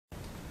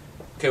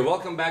Okay,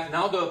 welcome back.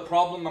 Now the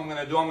problem I'm going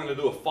to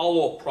do a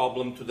follow-up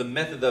problem to the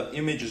method of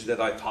images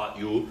that I taught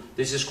you.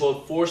 This is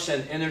called force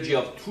and energy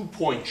of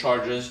two-point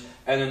charges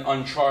and an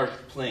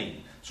uncharged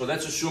plane. So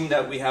let's assume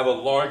that we have a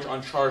large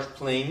uncharged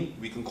plane.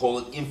 We can call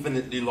it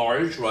infinitely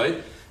large,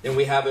 right? Then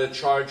we have a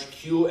charge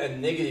q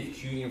and negative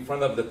q in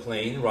front of the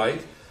plane,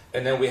 right?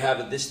 And then we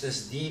have a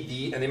distance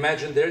d, and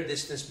imagine their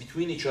distance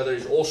between each other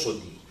is also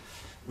d.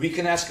 We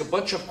can ask a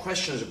bunch of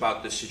questions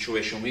about this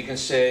situation. We can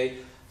say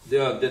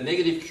the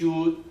negative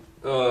q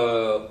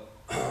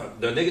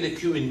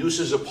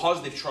induces a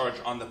positive charge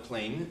on the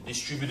plane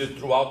distributed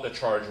throughout the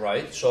charge,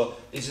 right? So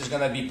this is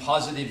going to be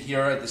positive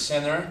here at the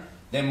center,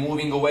 then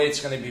moving away it's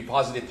going to be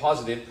positive,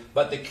 positive,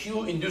 but the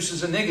q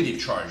induces a negative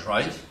charge,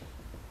 right?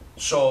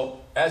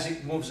 So as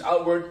it moves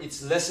outward,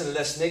 it's less and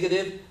less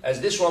negative.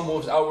 As this one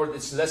moves outward,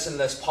 it's less and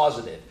less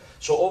positive.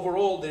 So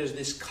overall, there's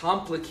this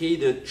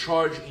complicated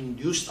charge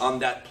induced on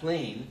that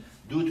plane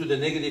due to the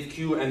negative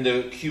q and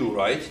the q,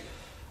 right?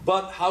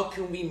 But how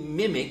can we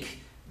mimic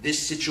this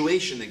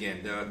situation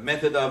again, the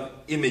method of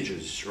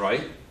images,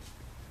 right?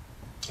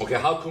 Okay,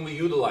 how can we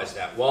utilize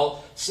that?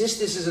 Well, since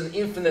this is an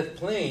infinite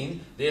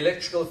plane, the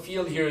electrical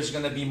field here is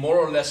going to be more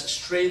or less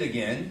straight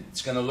again.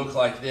 It's going to look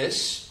like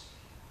this.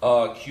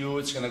 Q,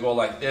 it's going to go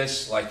like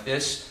this,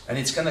 and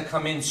it's going to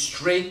come in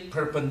straight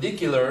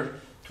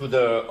perpendicular to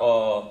the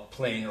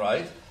plane,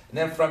 right? And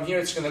then from here,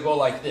 it's going to go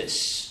like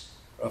this.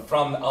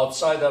 From the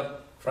outside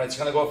of, it's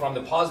going to go from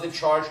the positive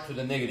charge to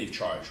the negative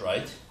charge,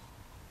 right?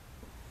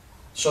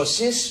 So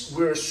since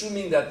we're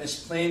assuming that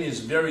this plane is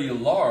very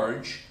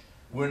large,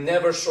 we're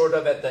never sort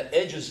of at the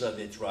edges of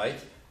it, right?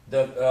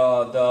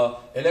 The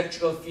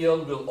electrical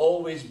field will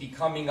always be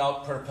coming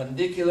out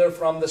perpendicular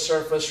from the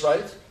surface,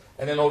 right?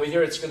 And then over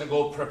here, it's going to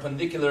go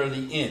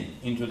perpendicularly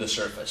into the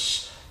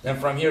surface. Then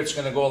from here, it's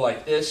going to go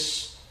like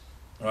this,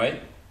 right?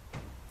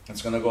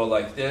 It's going to go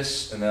like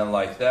this, and then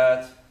like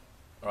that,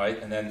 right?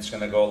 And then it's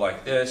going to go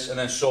like this, and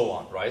then so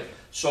on, right?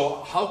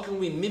 So how can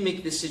we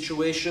mimic this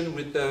situation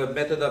with the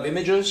method of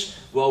images?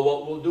 Well,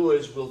 what we'll do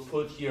is we'll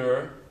put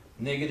here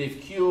negative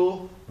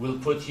q, we'll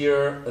put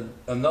here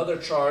another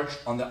charge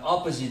on the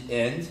opposite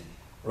end,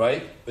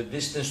 right? The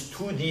distance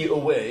 2d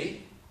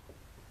away,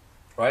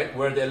 right?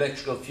 Where the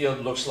electrical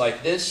field looks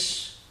like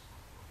this,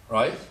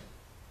 right?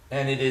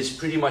 And it is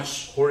pretty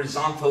much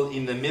horizontal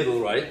in the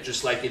middle, right?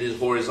 Just like it is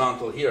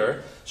horizontal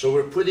here. So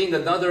we're putting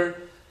another,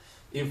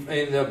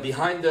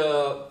 behind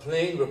the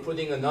plane, we're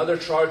putting another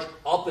charge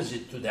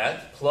opposite to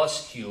that,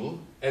 plus q.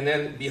 And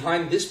then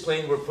behind this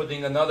plane, we're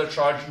putting another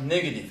charge,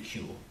 negative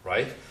q,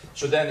 right?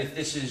 So then if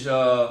this is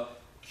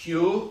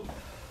q,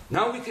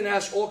 now we can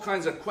ask all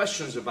kinds of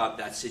questions about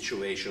that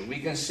situation. We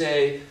can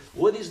say,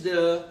 what is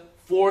the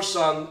force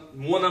on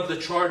one of the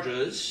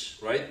charges,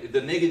 right, the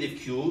negative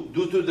q,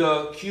 due to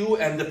the q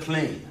and the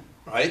plane,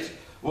 right?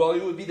 Well,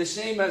 it would be the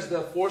same as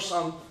the force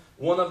on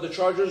one of the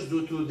charges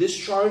due to this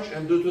charge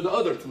and due to the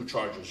other two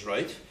charges,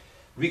 right?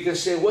 We can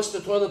say, what's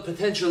the total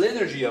potential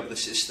energy of the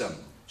system?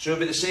 So it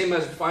would be the same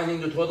as finding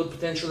the total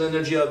potential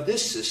energy of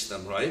this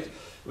system, right?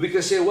 We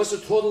can say, what's the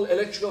total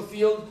electrical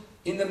field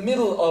in the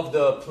middle of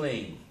the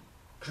plane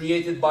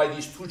created by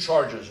these two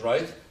charges,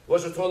 right?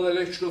 What's the total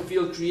electrical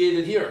field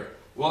created here?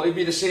 Well, it'd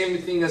be the same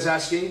thing as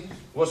asking,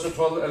 what's the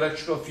total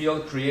electrical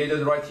field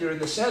created right here in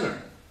the center?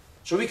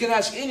 So we can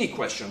ask any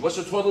question. What's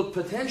the total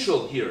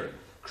potential here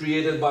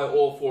created by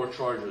all four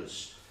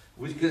charges?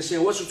 We can say,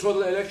 what's the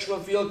total electrical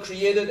field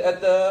created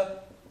at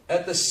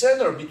the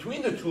center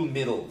between the two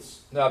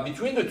middles? Now,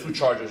 between the two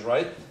charges,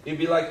 right? It'd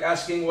be like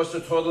asking, what's the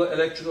total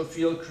electrical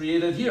field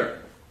created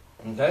here?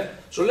 Okay?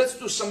 So let's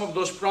do some of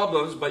those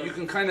problems, but you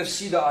can kind of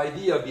see the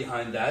idea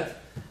behind that.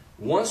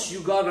 Once you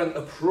got an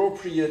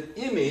appropriate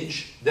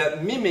image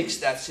that mimics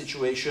that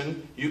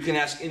situation, you can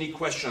ask any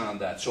question on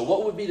that. So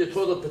what would be the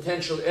total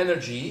potential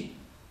energy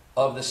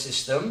of the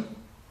system,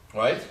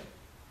 right?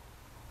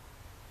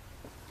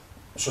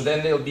 So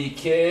then it'll be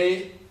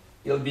K,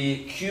 it'll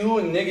be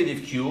Q,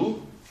 negative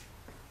Q,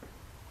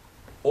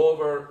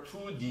 over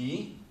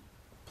 2D,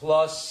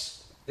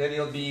 plus, then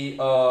it'll be,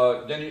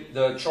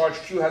 the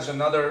charge Q has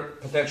another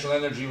potential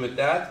energy with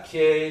that,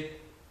 K,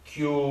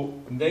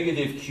 Q,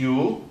 negative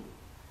Q,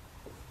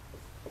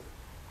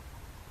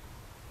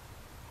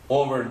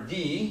 over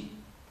D,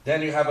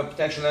 then you have a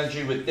potential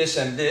energy with this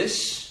and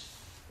this,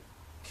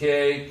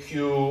 K,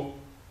 Q,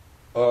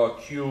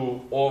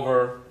 Q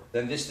over,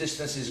 then this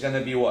distance is going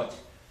to be what?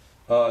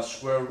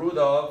 Square root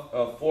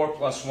of 4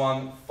 plus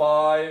 1,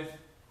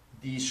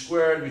 5d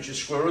squared, which is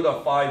square root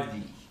of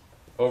 5d,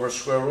 over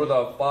square root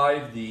of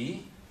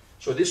 5d.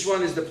 So this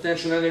one is the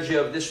potential energy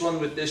of this one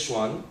with this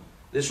one.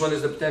 This one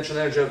is the potential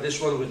energy of this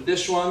one with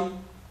this one.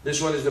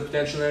 This one is the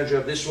potential energy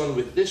of this one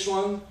with this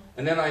one.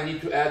 And then I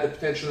need to add the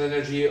potential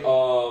energy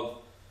of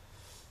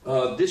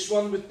this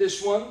one with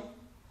this one,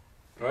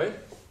 right?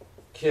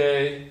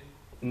 K,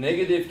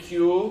 negative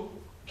Q,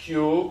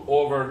 Q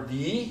over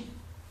D.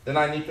 Then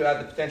I need to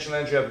add the potential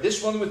energy of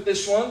this one with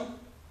this one.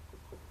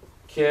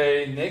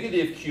 K,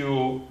 negative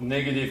Q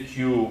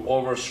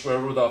over square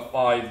root of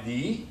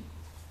 5D.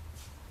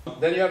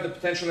 Then you have the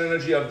potential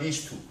energy of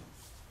these two,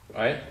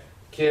 right?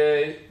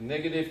 K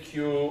negative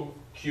Q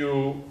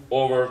Q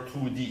over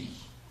 2D.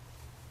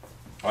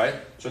 All right?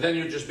 So then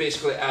you just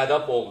basically add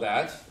up all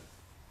that.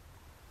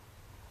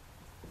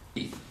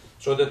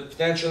 So the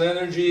potential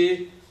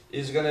energy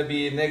is going to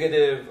be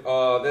negative,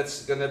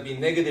 that's going to be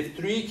negative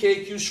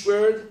 3kq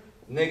squared,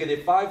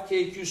 negative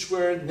 5kq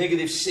squared,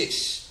 negative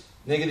 6.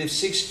 Negative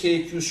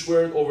 6kq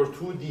squared over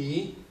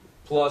 2d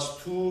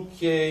plus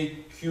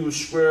 2kq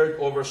squared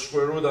over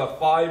square root of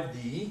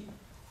 5d.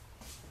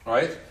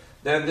 Right?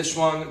 Then this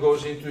one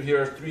goes into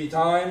here 3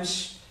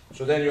 times.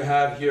 So then you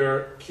have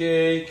here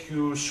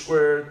kq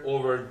squared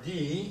over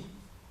d.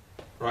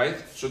 Right?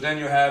 So then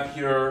you have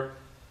here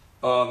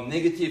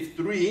negative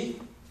 3.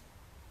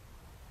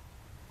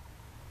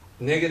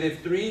 Negative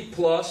 3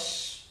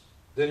 plus,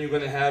 then you're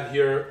going to have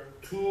here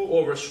 2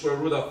 over square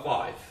root of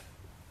 5.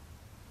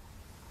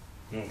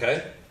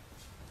 Okay?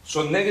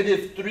 So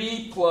negative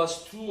 3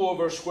 plus 2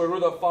 over square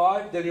root of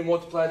 5, then you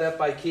multiply that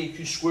by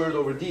kq squared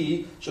over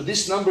d. So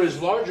this number is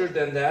larger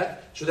than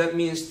that. So that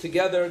means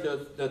together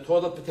the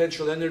total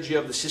potential energy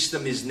of the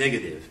system is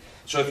negative.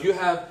 So if you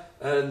have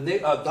a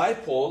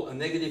dipole, a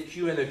negative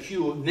q and a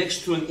q,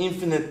 next to an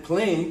infinite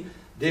plane,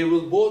 they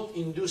will both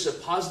induce a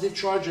positive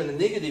charge and a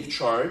negative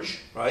charge,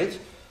 right?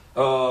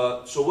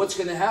 So what's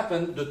going to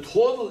happen? The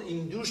total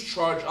induced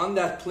charge on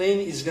that plane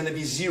is going to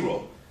be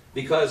 0.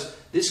 Because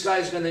this guy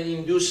is going to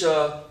induce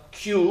a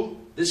Q,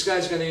 this guy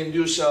is going to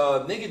induce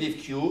a negative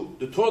Q,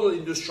 the total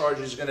induced charge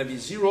is going to be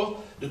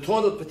 0, the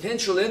total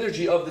potential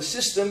energy of the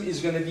system is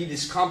going to be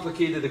this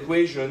complicated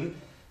equation,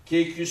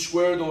 kq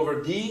squared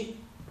over d,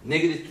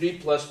 negative 3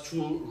 plus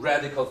 2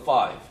 radical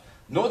 5.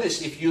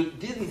 Notice if you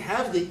didn't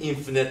have the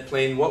infinite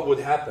plane, what would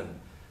happen?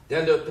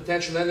 Then the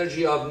potential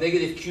energy of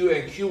negative q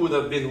and q would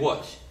have been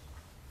what?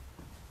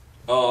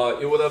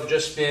 It would have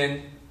just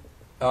been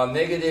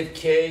negative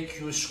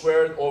kq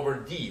squared over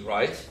d,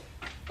 right?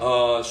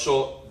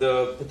 So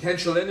the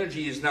potential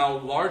energy is now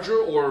larger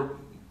or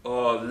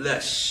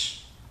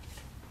less?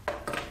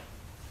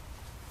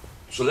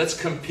 So let's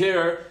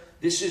compare.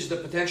 This is the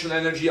potential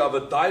energy of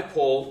a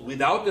dipole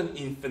without an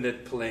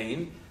infinite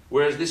plane,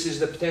 whereas this is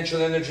the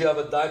potential energy of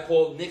a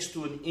dipole next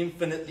to an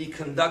infinitely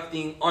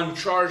conducting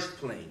uncharged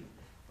plane,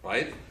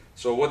 right?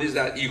 So what is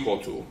that equal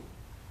to?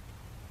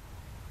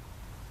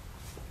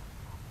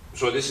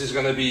 So this is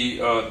going to be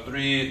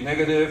 3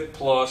 negative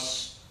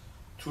plus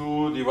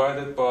 2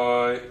 divided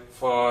by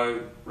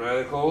 5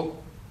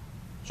 radical.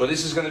 So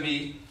this is going to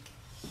be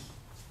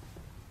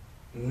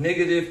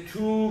negative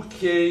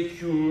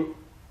 2kq,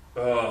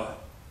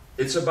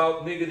 it's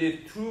about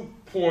negative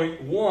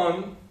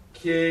 2.1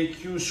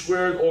 kq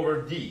squared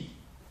over d.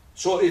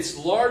 So it's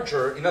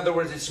larger, in other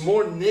words, it's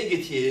more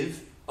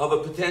negative of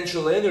a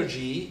potential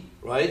energy,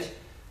 right,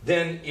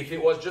 than if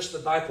it was just a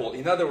dipole.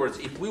 In other words,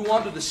 if we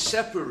wanted to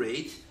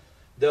separate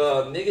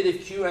the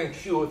negative q and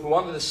q, if we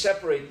wanted to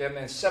separate them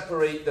and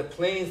separate the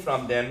plane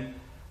from them,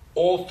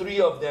 all three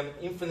of them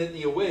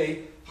infinitely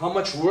away, how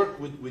much work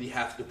would we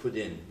have to put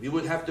in? We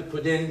would have to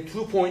put in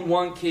 2.1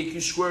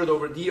 kq squared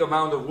over d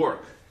amount of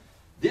work.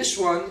 This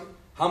one,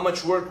 how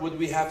much work would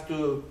we have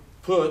to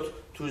put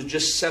to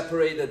just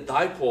separate a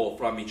dipole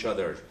from each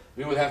other?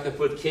 We would have to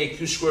put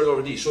kq squared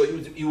over d. So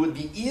it would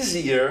be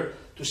easier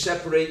to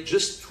separate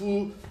just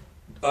two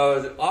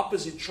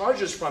opposite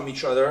charges from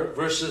each other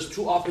versus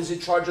two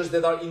opposite charges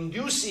that are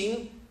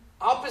inducing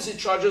opposite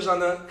charges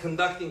on a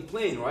conducting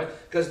plane, right?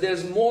 Because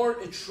there's more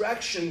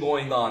attraction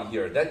going on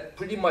here. That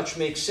pretty much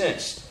makes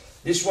sense.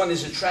 This one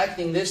is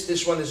attracting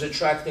this one is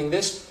attracting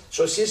this.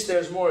 So since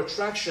there's more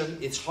attraction,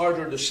 it's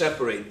harder to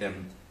separate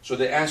them. So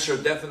the answer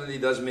definitely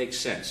does make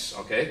sense,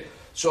 okay?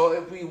 So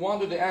if we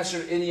wanted to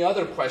answer any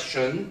other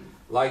question,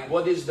 like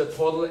what is the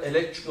total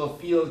electrical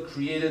field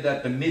created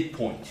at the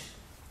midpoint?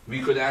 We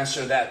could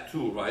answer that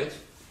too, right?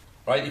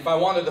 Right? If I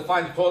wanted to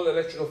find the total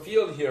electrical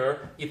field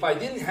here, if I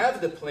didn't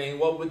have the plane,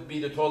 what would be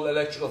the total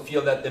electrical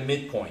field at the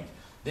midpoint?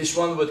 This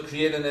one would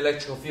create an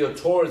electrical field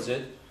towards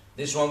it.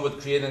 This one would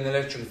create an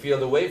electrical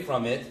field away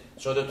from it.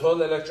 So the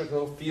total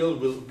electrical field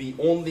will be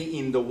only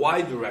in the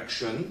y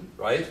direction,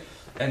 right?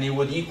 And it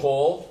would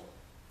equal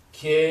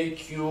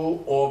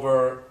kq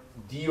over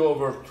d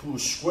over 2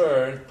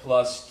 squared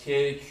plus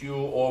kq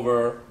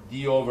over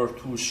d over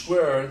 2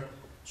 squared.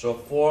 So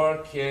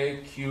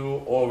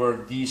 4kq over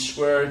d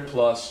squared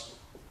plus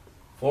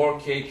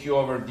 4kq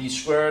over d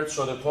squared.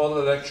 So the total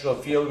electrical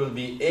field will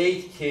be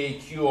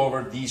 8kq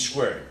over d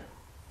squared.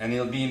 And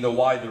it'll be in the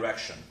y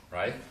direction,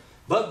 right?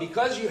 But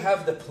because you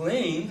have the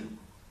plane,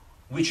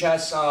 which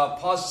has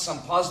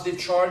some positive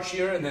charge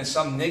here and then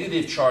some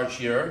negative charge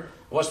here,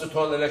 what's the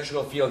total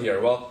electrical field here?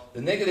 Well,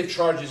 the negative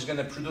charge is going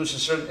to produce a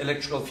certain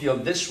electrical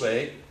field this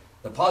way.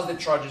 The positive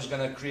charge is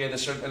going to create a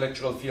certain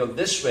electrical field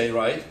this way,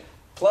 right?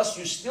 Plus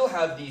you still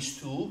have these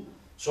two.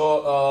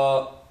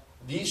 So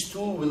these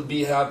two will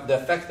have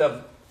the effect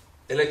of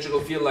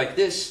electrical field like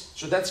this.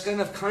 So that's going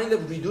to kind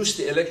of reduce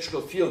the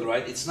electrical field,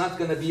 right? It's not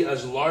going to be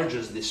as large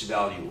as this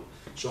value.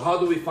 So how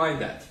do we find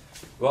that?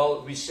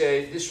 Well, we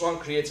say this one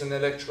creates an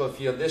electrical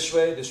field this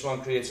way, this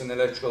one creates an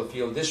electrical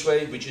field this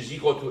way, which is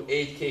equal to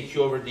 8kq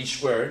over d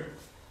squared.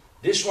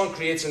 This one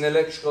creates an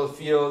electrical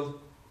field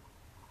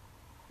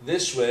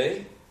this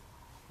way.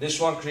 This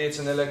one creates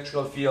an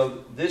electrical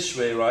field this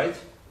way, right?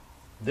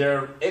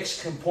 Their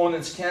x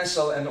components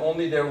cancel and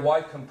only their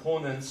y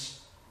components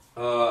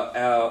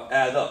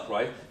add up,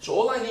 right? So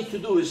all I need to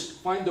do is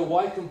find the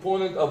y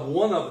component of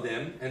one of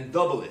them and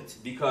double it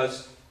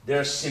because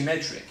they're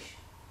symmetric.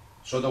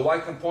 So the y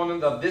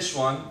component of this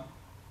one,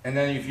 and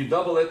then if you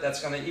double it,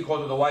 that's going to equal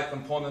to the y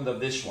component of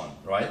this one,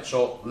 right?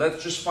 So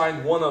let's just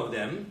find one of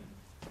them.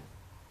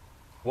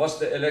 What's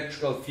the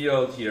electrical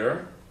field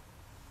here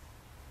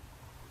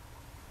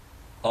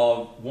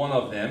of one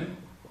of them?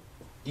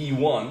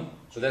 E1.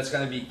 So that's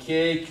going to be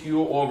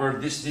kq over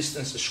this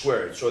distance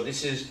squared. So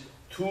this is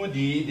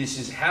 2d, this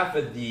is half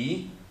a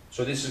d.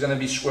 So this is going to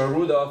be square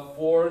root of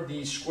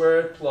 4d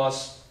squared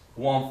plus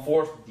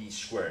 1/4 d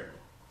squared.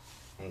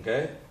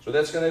 Okay? So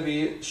that's going to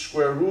be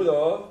square root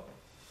of,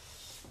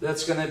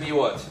 that's going to be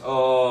what?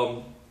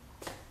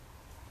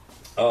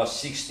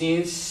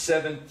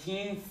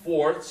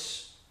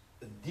 17/4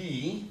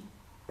 d,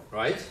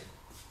 right?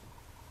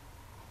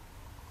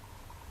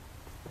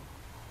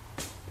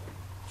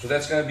 So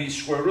that's going to be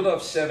square root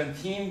of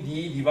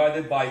 17d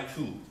divided by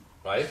 2,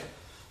 right?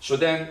 So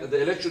then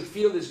the electric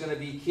field is going to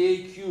be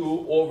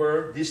kq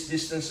over this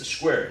distance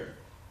squared.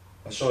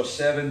 So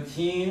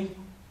 17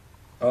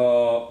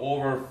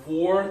 over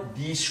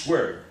 4d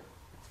squared,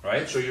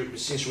 right? So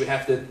since we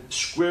have to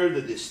square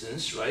the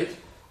distance, right?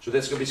 So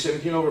that's going to be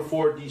 17 over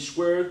 4d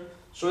squared.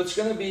 So it's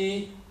going to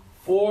be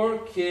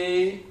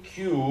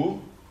 4kq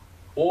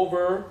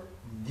over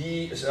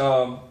d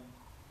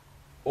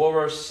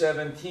over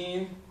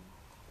 17.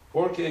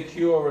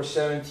 4kq over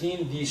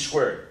 17d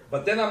squared.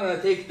 But then I'm going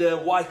to take the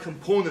y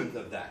component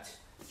of that.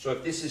 So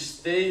if this is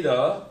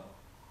theta,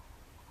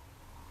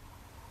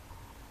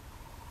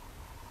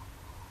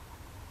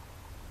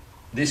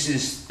 this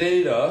is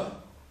theta,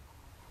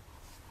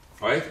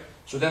 right?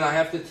 So then I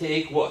have to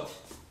take what?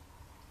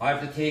 I have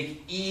to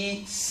take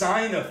e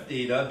sine of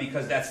theta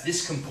because that's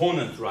this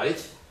component,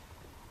 right?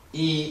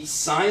 E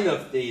sine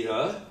of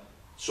theta.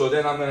 So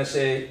then I'm going to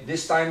say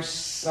this times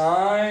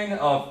sine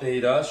of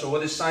theta. So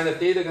what is sine of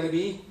theta going to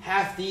be?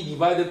 Half d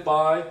divided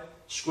by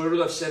square root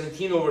of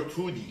 17 over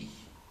 2d,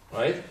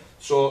 right?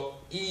 So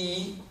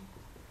E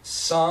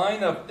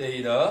sine of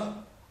theta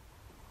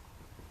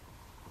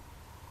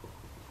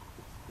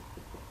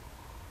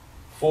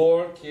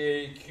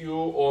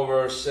 4kq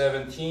over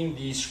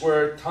 17d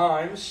squared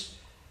times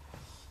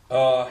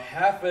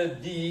half a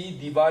d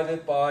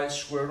divided by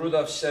square root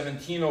of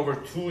 17 over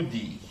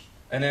 2d.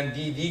 And then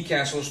d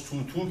cancels,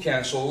 2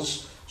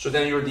 cancels. So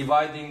then you're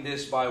dividing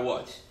this by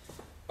what?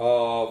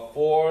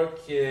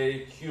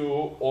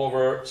 4kq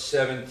over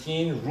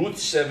 17 root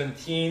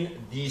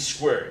 17 d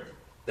squared.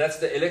 That's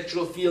the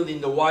electrical field in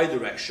the y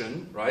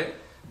direction, right?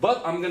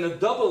 But I'm going to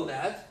double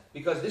that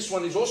because this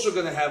one is also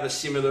going to have a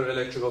similar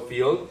electrical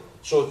field.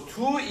 So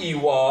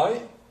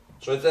 2ey,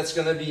 so that's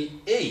going to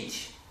be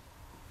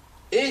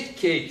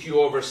 8kq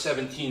over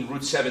 17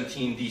 root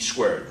 17 d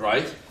squared,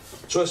 right?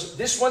 So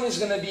this one is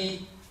going to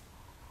be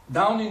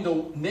down in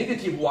the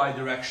negative y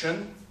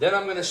direction. Then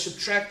I'm going to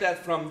subtract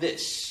that from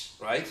this,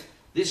 right?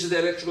 This is the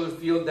electrical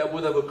field that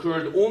would have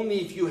occurred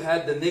only if you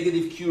had the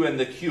negative q and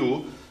the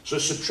q. So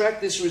subtract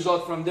this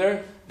result from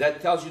there. That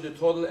tells you the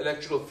total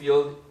electrical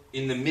field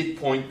in the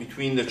midpoint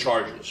between the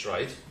charges,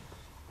 right?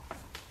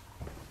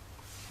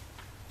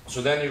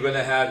 So then you're going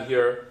to have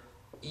here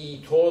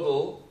E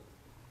total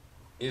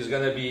is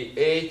going to be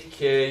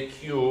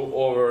 8kq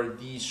over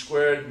d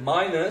squared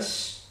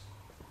minus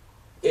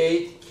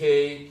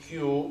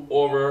 8kq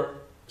over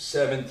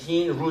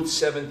 17 root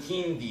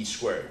 17 d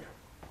squared.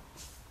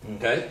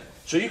 Okay?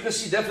 So you can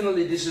see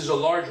definitely this is a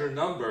larger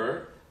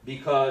number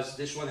because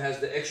this one has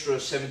the extra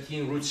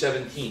 17 root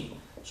 17.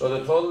 So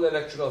the total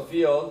electrical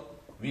field,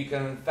 we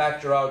can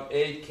factor out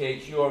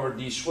 8kq over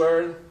d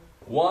squared,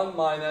 1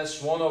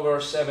 minus 1 over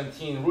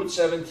 17 root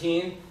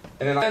 17,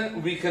 and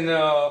then we can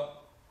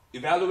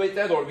evaluate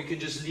that, or we can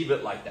just leave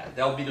it like that.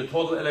 That'll be the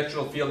total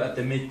electrical field at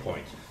the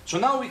midpoint. So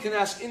now we can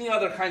ask any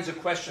other kinds of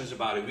questions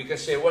about it. We can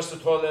say, what's the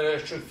total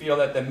electric field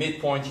at the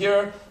midpoint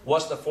here?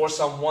 What's the force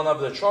on one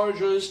of the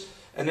charges?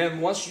 And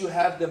then once you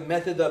have the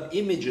method of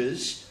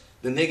images,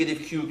 the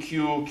negative q,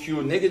 q,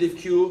 q, negative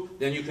q,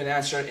 then you can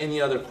answer any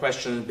other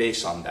question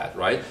based on that,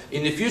 right?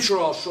 In the future,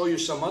 I'll show you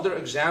some other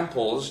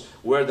examples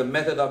where the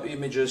method of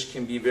images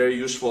can be very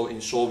useful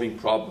in solving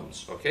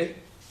problems, okay?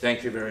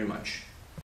 Thank you very much.